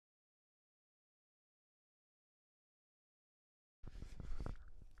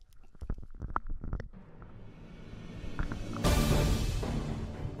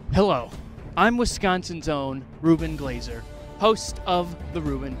Hello, I'm Wisconsin's own Reuben Glazer, host of the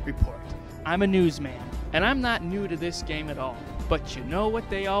Reuben Report. I'm a newsman, and I'm not new to this game at all. But you know what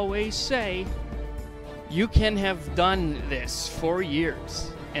they always say? You can have done this for years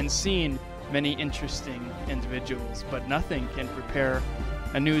and seen many interesting individuals, but nothing can prepare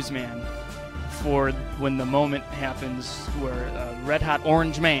a newsman for when the moment happens where a red-hot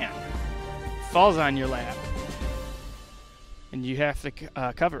orange man falls on your lap and you have to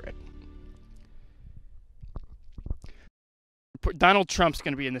cover it. Donald Trump's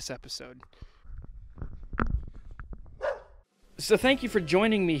going to be in this episode. So thank you for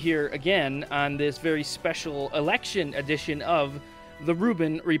joining me here again on this very special election edition of the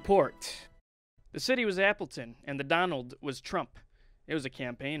Reuben Report. The city was Appleton, and the Donald was Trump. It was a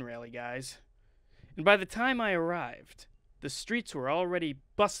campaign rally, guys. And by the time I arrived, the streets were already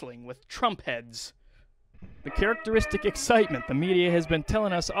bustling with Trump heads. The characteristic excitement the media has been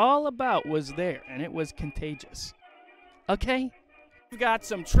telling us all about was there, and it was contagious. Okay? We've got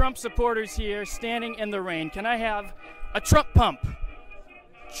some Trump supporters here standing in the rain. Can I have a Trump pump?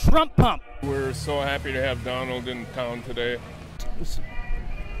 Trump pump! We're so happy to have Donald in town today.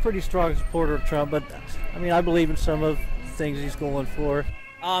 Pretty strong supporter of Trump, but I mean, I believe in some of the things he's going for.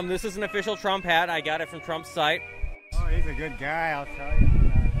 This is an official Trump hat. I got it from Trump's site. Oh, he's a good guy, I'll tell you.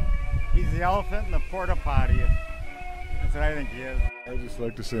 He's the elephant in the porta potty. That's what I think he is. I'd just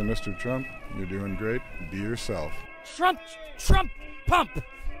like to say, Mr. Trump, you're doing great. Be yourself. Trump pump!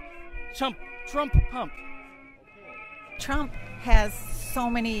 Trump pump. Trump has so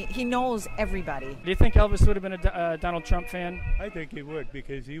many, he knows everybody. Do you think Elvis would have been a Donald Trump fan? I think he would,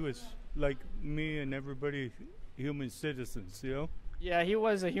 because he was like me and everybody, human citizens, you know? Yeah, he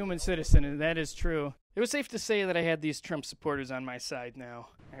was a human citizen, and that is true. It was safe to say that I had these Trump supporters on my side now.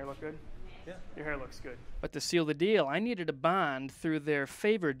 My hair look good? Yeah. Your hair looks good. But to seal the deal, I needed a bond through their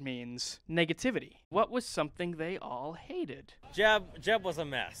favored means, negativity. What was something they all hated? Jeb was a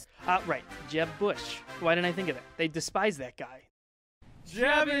mess. Right, Jeb Bush. Why didn't I think of that? They despise that guy.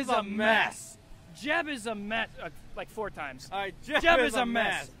 Jeb is a mess. Jeb is a mess. Like 4 times. All right, Jeb is a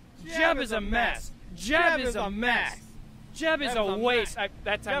mess. Jeb is a mess. Jeb is a mess. Jeb is a waste.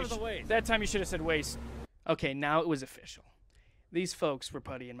 That time you should have said waste. Okay, now it was official. These folks were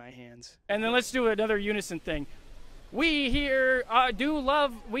putty in my hands. And then let's do another unison thing. We here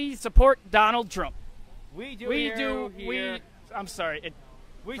we support Donald Trump. We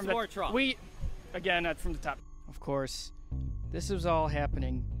support Trump. Again, from the top. Of course, this was all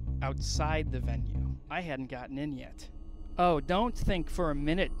happening outside the venue. I hadn't gotten in yet. Oh, don't think for a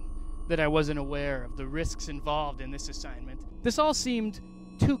minute that I wasn't aware of the risks involved in this assignment. This all seemed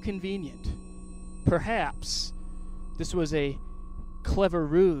too convenient. Perhaps this was a clever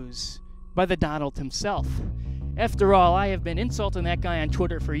ruse by the Donald himself. After all, I have been insulting that guy on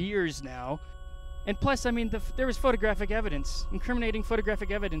Twitter for years now. And plus, I mean, there was photographic evidence, incriminating photographic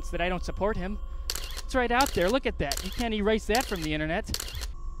evidence that I don't support him. It's right out there. Look at that. You can't erase that from the internet.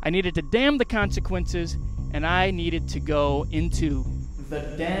 I needed to damn the consequences, and I needed to go into the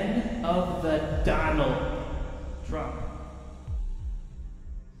den of the Donald Trump.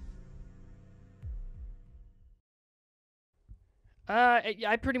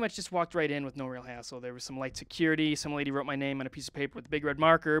 I pretty much just walked right in with no real hassle. There was some light security. Some lady wrote my name on a piece of paper with a big red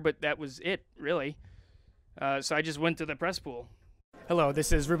marker, but that was it, really. So I just went to the press pool. Hello,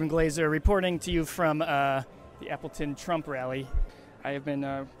 this is Reuben Glazer reporting to you from the Appleton Trump rally. I have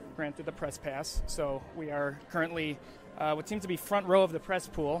been granted the press pass, so we are currently what seems to be front row of the press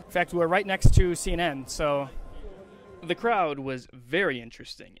pool. In fact, we're right next to CNN, so the crowd was very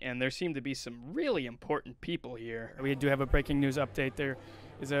interesting, and there seemed to be some really important people here. We do have a breaking news update. There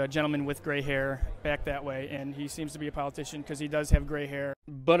is a gentleman with gray hair back that way, and he seems to be a politician because he does have gray hair.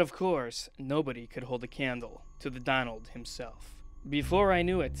 But of course, nobody could hold a candle to the Donald himself. Before I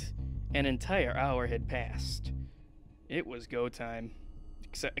knew it, an entire hour had passed. It was go time.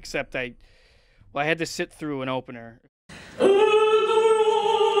 Except I had to sit through an opener.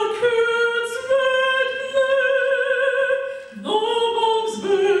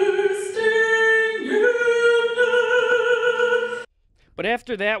 But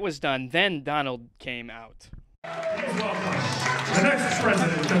after that was done, then Donald came out. Please welcome the next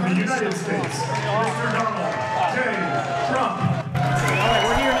president of the United States, Mr. Donald J. Trump. All right,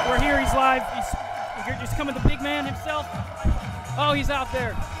 we're here. He's live. He's coming, the big man himself. Oh, he's out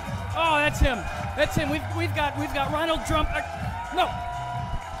there. Oh, that's him. That's him. We've got Ronald Trump. No,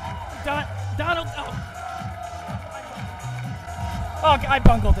 Donald. Oh, I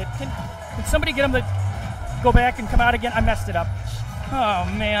bungled it. Can somebody get him to go back and come out again? I messed it up. Oh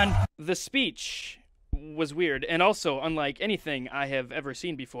man. The speech was weird, and also unlike anything I have ever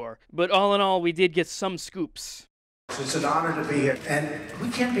seen before. But all in all, we did get some scoops. It's an honor to be here, and we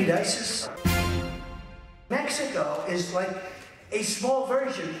can't beat ISIS. Mexico is like a small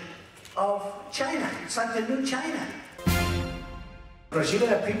version of China. It's like the new China. Because you're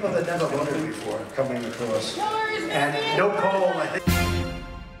going to have people that never voted before coming across. And no poll, I think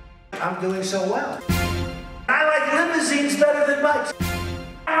I'm doing so well. I like limousines better than bikes.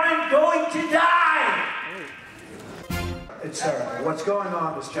 I'm going to die! It's terrible. What's going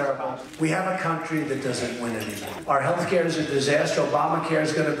on is terrible. We have a country that doesn't win anymore. Our health care is a disaster. Obamacare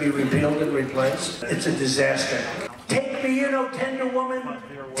is going to be repealed and replaced. It's a disaster. Take me in, O tender woman.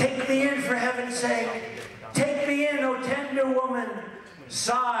 Take me in, for heaven's sake. Take me in, O tender woman.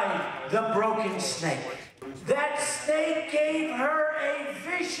 Sighed the broken snake. That snake gave her a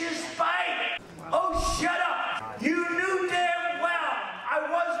vicious bite. Oh, shut up. You knew damn well I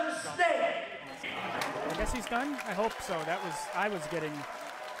was a snake. I guess he's done? I hope so. I was getting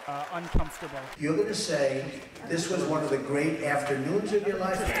uncomfortable. You're going to say this was one of the great afternoons of your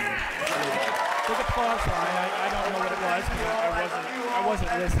life? Take a pause, Ryan. I don't know what it was because I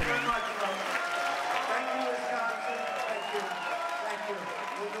wasn't listening. Thank you, Wisconsin. Thank you.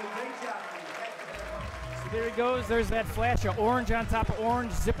 We'll do a great job for you. So there he goes. There's that flash of orange on top of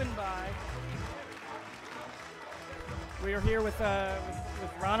orange zipping by. We are here with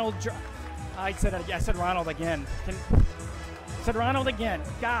Ronald. I said Ronald again. I said Ronald again.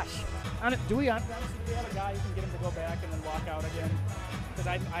 Gosh. Do we have a guy who can get him to go back and then walk out again? Because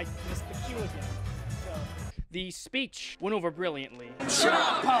I missed the cue again. So. The speech went over brilliantly.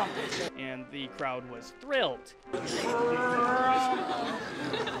 Trump! And the crowd was thrilled.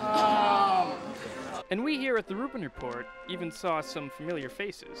 And we here at the Reuben Report even saw some familiar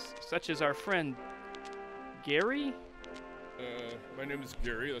faces, such as our friend Gary? My name is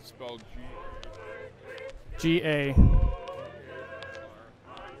Gary. That's spelled G-A.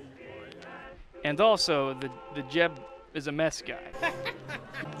 And also the Jeb is a mess guy.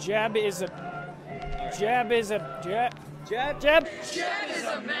 Jeb is a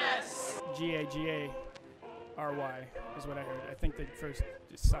mess. G-A-G-A-R-Y is what I heard. I think the first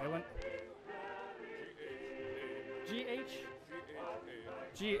is silent.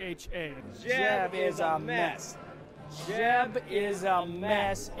 G-H-A. Jeb is a mess. Jeb is a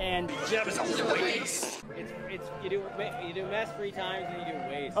mess, and Jeb is a waste. You do mess 3 times and you do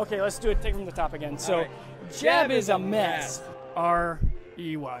waste. Okay, let's do it. Take it from the top again. So, right. Jeb is a mess.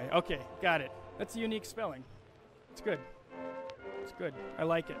 R-E-Y. Okay, got it. That's a unique spelling. It's good. It's good. I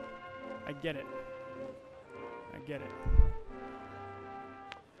like it. I get it. I get it.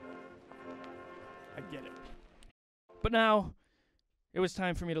 I get it. But now, it was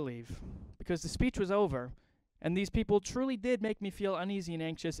time for me to leave, because the speech was over. And these people truly did make me feel uneasy and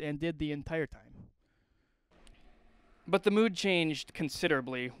anxious, and did the entire time. But the mood changed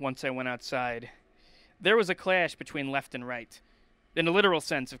considerably once I went outside. There was a clash between left and right. In a literal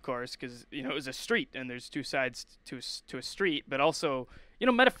sense, of course, because, it was a street, and there's 2 sides to a street, but also,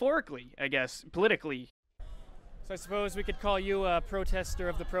 metaphorically, I guess, politically. So I suppose we could call you a protester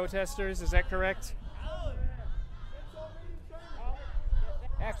of the protesters, is that correct?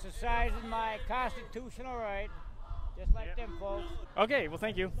 Exercising my constitutional right, just like them folks. Okay, well,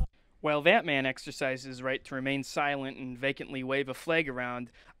 thank you. While that man exercised his right to remain silent and vacantly wave a flag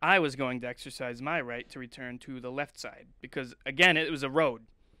around, I was going to exercise my right to return to the left side, because, again, it was a road,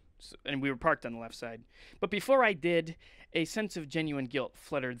 and we were parked on the left side. But before I did, a sense of genuine guilt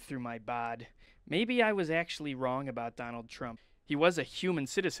fluttered through my bod. Maybe I was actually wrong about Donald Trump. He was a human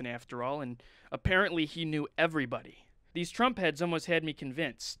citizen, after all, and apparently he knew everybody. These Trump heads almost had me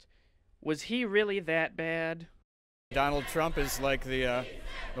convinced. Was he really that bad? Donald Trump is like the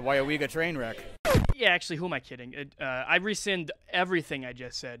Waiawega train wreck. Yeah, actually, who am I kidding? I rescind everything I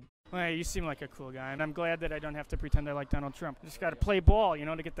just said. Well, you seem like a cool guy, and I'm glad that I don't have to pretend I like Donald Trump. I just got to play ball,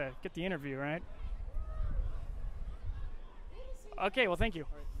 to get the interview, right? Okay, well, thank you.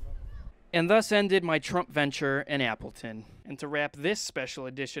 And thus ended my Trump venture in Appleton. And to wrap this special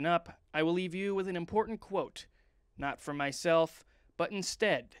edition up, I will leave you with an important quote. Not from myself, but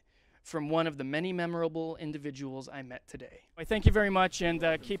instead from one of the many memorable individuals I met today. Thank you very much, and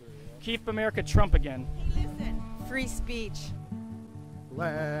keep America Trump again. Listen, free speech.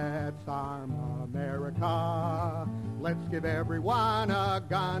 Let's arm America. Let's give everyone a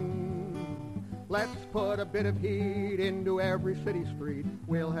gun. Let's put a bit of heat into every city street.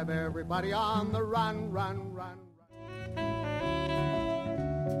 We'll have everybody on the run, run, run, run.